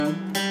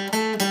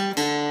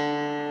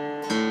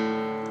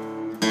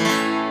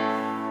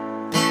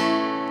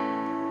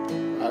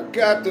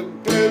got the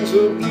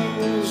Benzo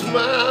Blues,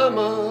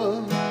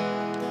 mama,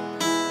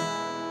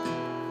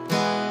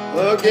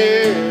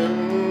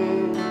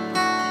 again.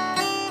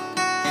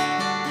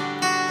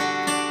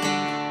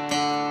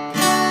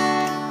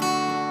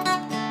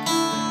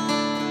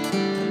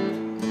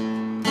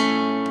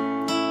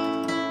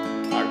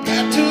 I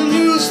got to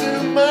lose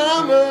them,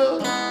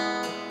 mama,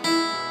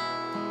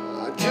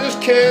 I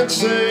just can't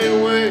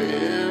say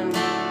when.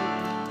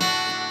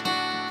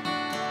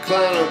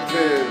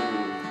 Clonopin,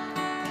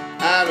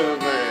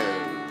 Ativan,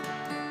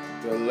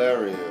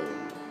 delirium.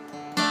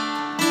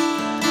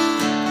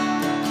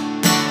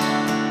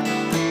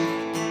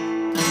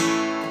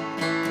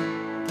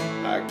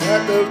 I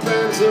got the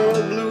Benzo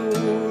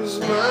Blues,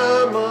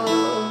 mama,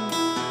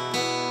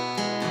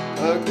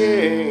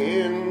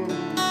 again.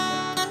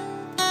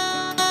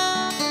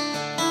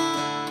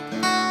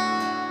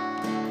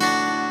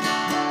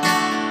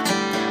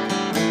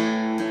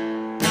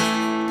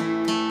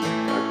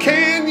 I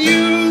can't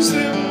use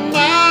them,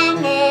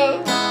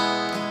 mama,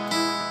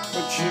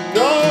 but you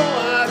know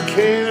I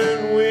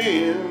can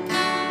win.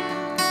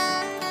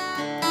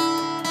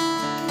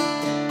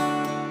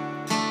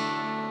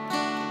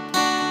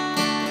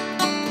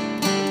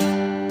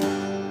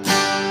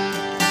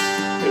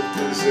 If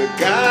there's a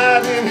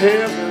God in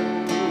heaven,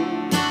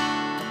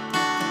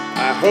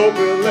 I hope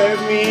he'll let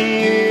me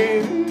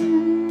in.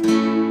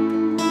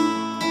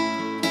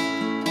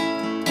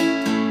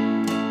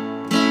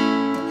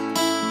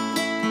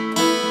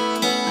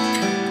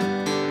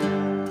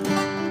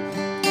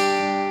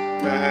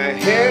 My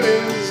head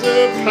is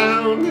a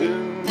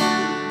poundin',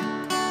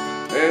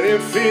 and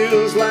it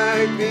feels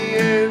like the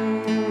end.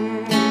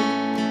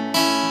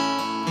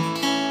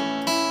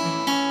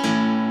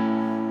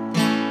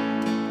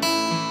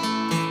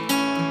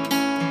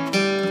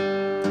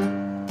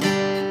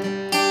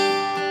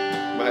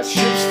 My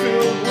ship's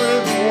filled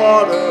with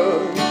water,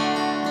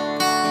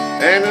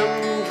 and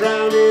I'm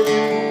drowning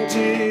in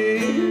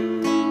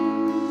tears.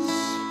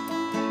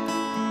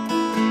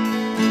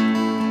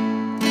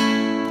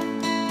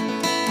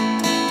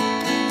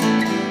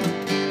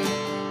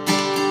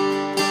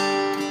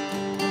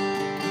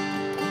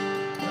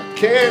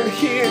 Can't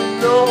hear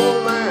no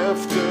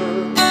laughter,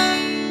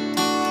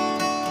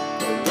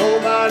 and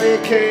nobody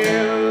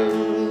cares.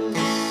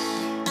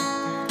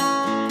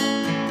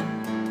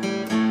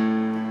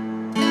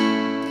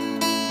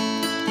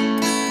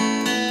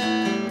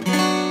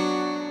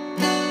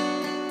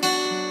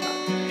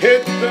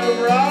 Hit the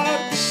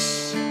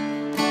rocks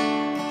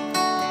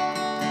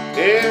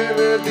in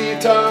a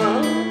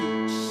detox.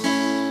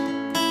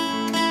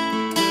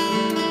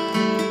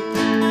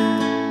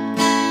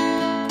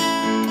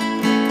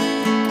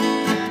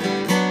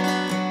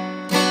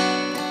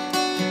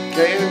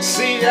 Can't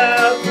see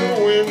out the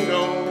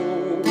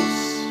windows,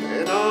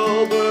 and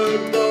all the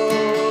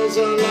doors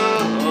are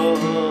locked.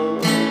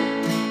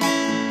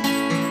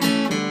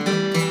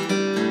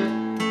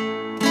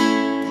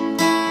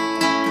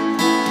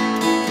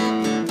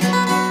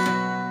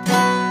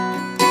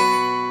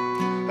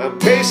 I'm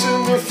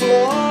pacing the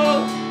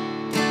floor,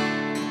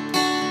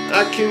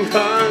 I can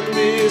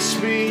hardly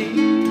speak.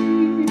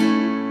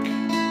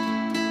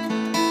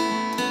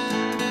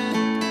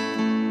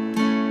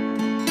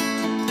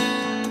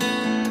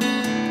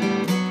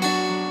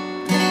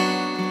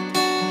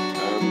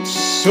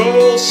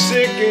 So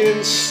sick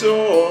and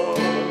sore,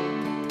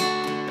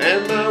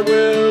 and my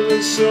will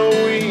is so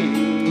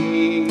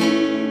weak.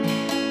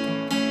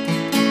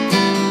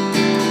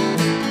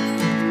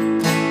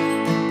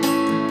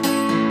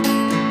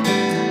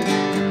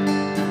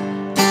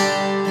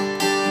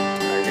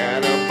 I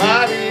got a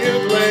body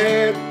of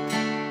lead,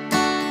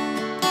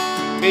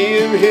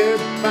 being hit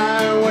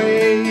by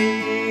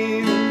waves.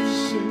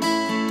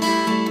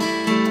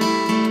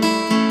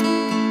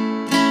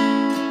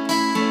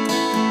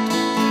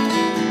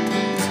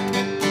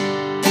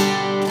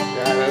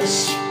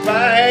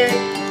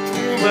 Spike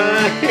through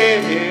my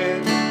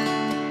head,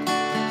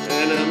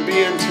 and I'm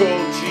being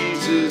told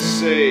Jesus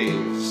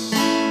saves.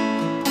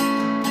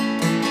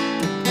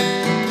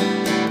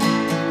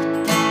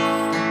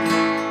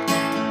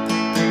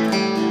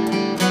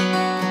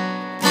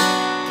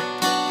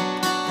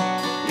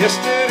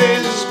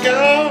 Yesterday's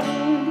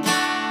gone,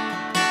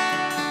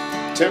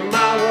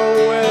 tomorrow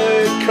will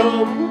it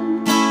come?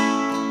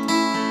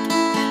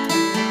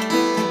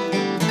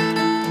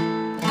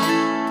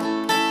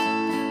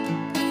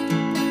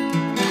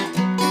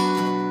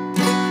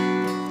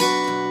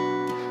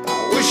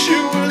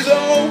 It was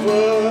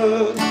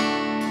over,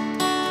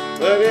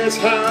 but it's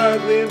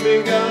hardly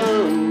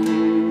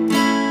begun.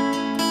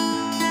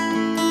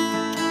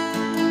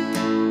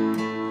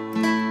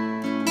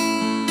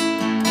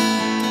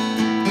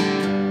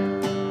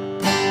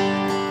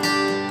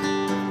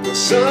 The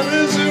sun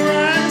is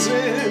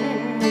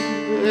rising,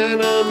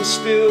 and I'm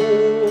still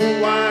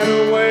wide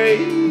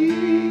awake.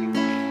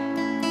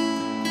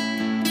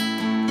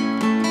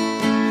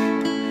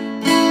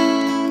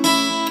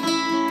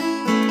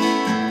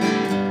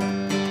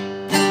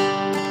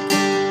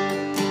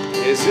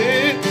 Is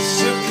it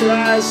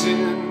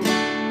surprising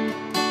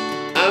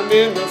I'm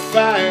in the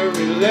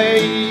fiery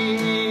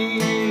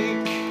lake.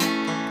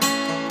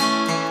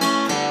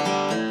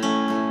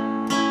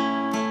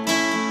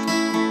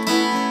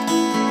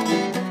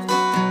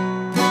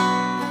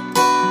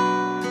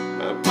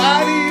 My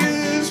body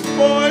is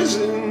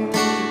poison,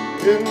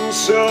 and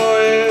so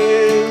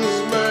is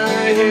my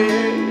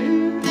head.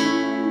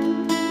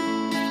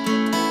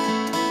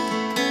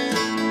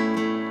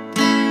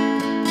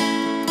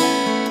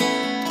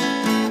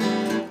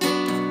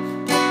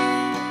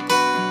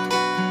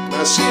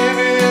 My skin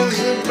is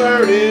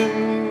burning,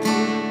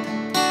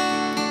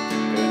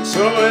 and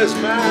so is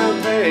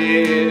my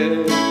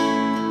bed.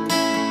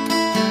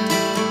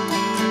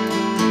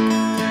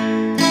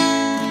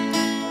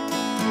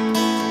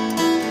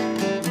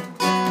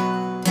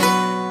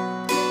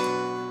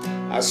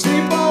 I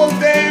sleep all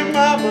day,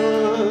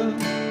 mama,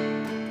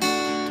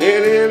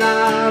 in and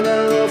out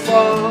of the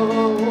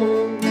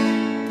fog.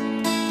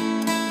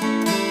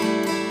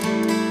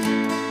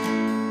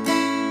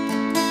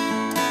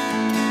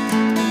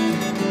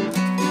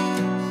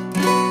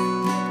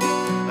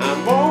 I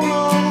moan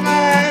all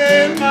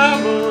night,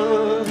 mama,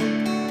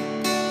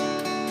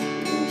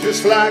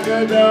 just like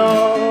a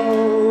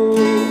dog.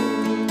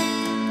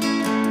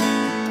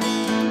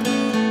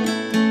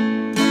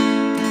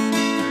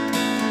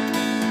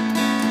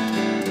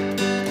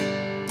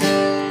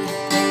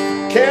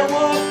 Can't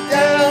walk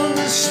down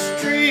the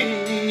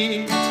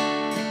street,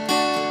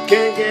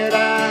 can't get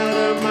out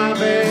of my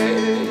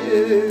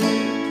bed.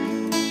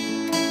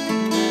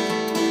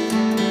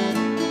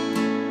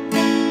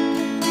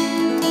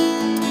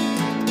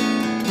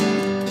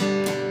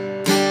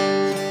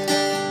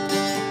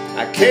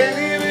 I can't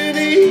even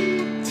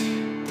eat,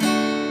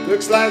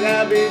 looks like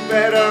I'd be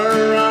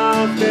better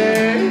off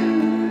dead.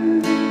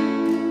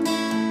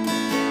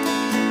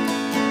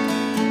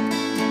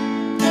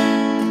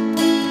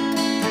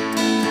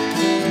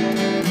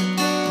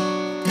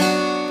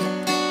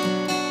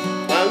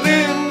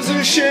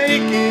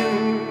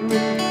 Shaking,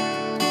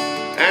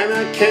 and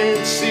I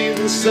can't see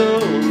the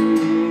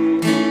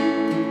sun.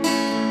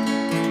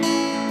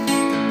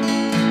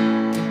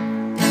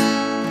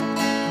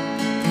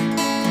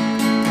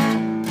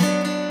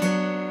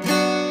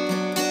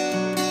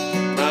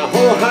 My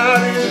whole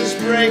heart is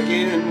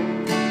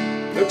breaking,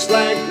 looks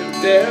like the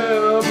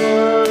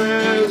devil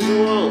has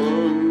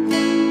won.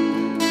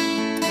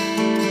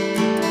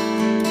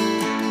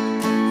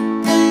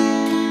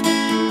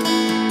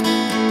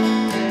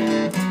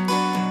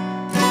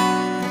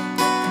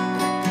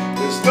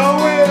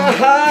 Nowhere to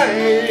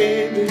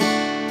hide,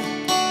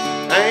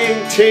 I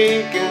ain't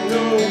taking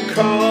no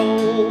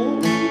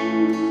calls.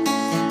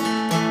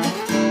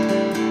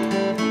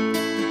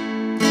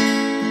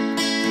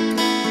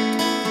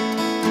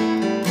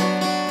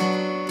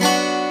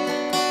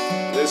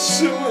 There's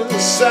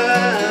suicide,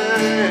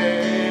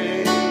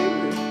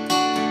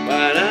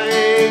 but I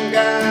ain't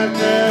got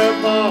the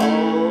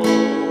balls.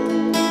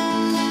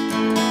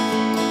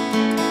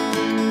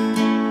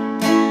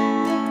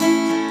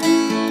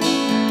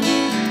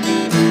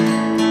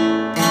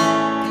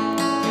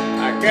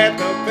 Got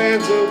the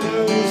Benzo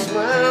Blues,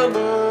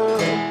 mama,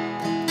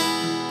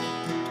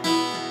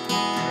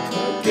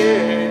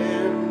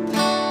 again.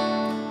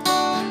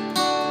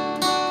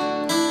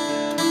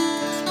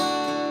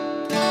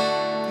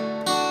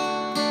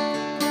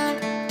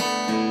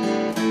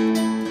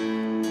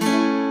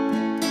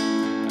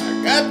 I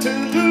got to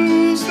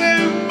lose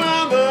them,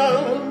 mama,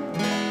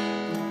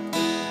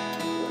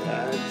 I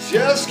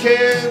just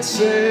can't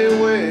say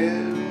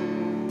when.